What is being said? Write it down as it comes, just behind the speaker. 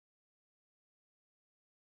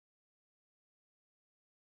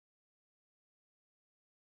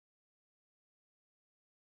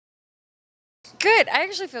Good. I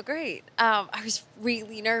actually feel great. I was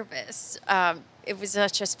really nervous. It was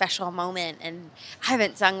such a special moment, and I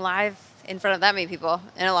haven't sung live in front of that many people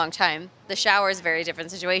in a long time. The shower is a very different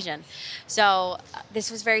situation. So this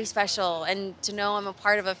was very special, and to know I'm a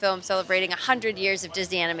part of a film celebrating 100 years of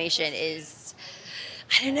Disney animation is,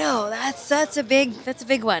 I don't know, that's a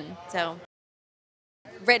big one. So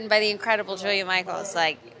written by the incredible Julia Michaels,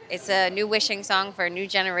 like it's a new wishing song for a new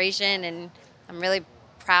generation, and I'm really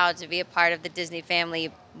proud to be a part of the Disney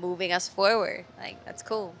family moving us forward. Like, that's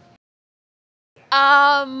cool.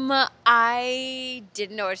 I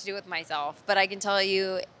didn't know what to do with myself, but I can tell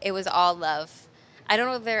you it was all love. I don't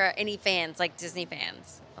know if there are any fans like Disney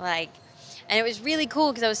fans. And it was really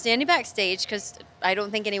cool because I was standing backstage because I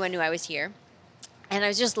don't think anyone knew I was here. And I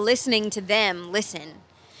was just listening to them listen.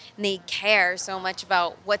 And they care so much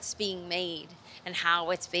about what's being made and how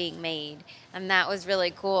it's being made. And that was really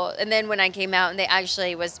cool. And then when I came out and they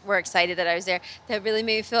actually were excited that I was there, that really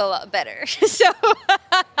made me feel a lot better. So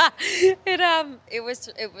it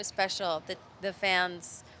was special. The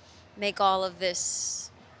fans make all of this,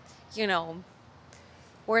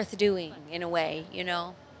 worth doing in a way,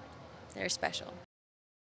 They're special.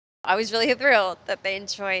 I was really thrilled that they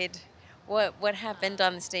enjoyed what happened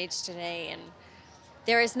on the stage today, and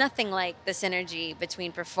there is nothing like the synergy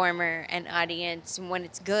between performer and audience. And when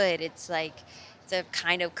it's good, it's like it's a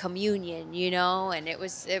kind of communion, And it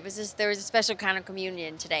was just there was a special kind of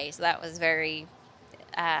communion today. So that was very,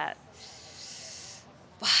 I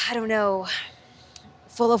don't know,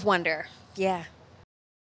 full of wonder. Yeah.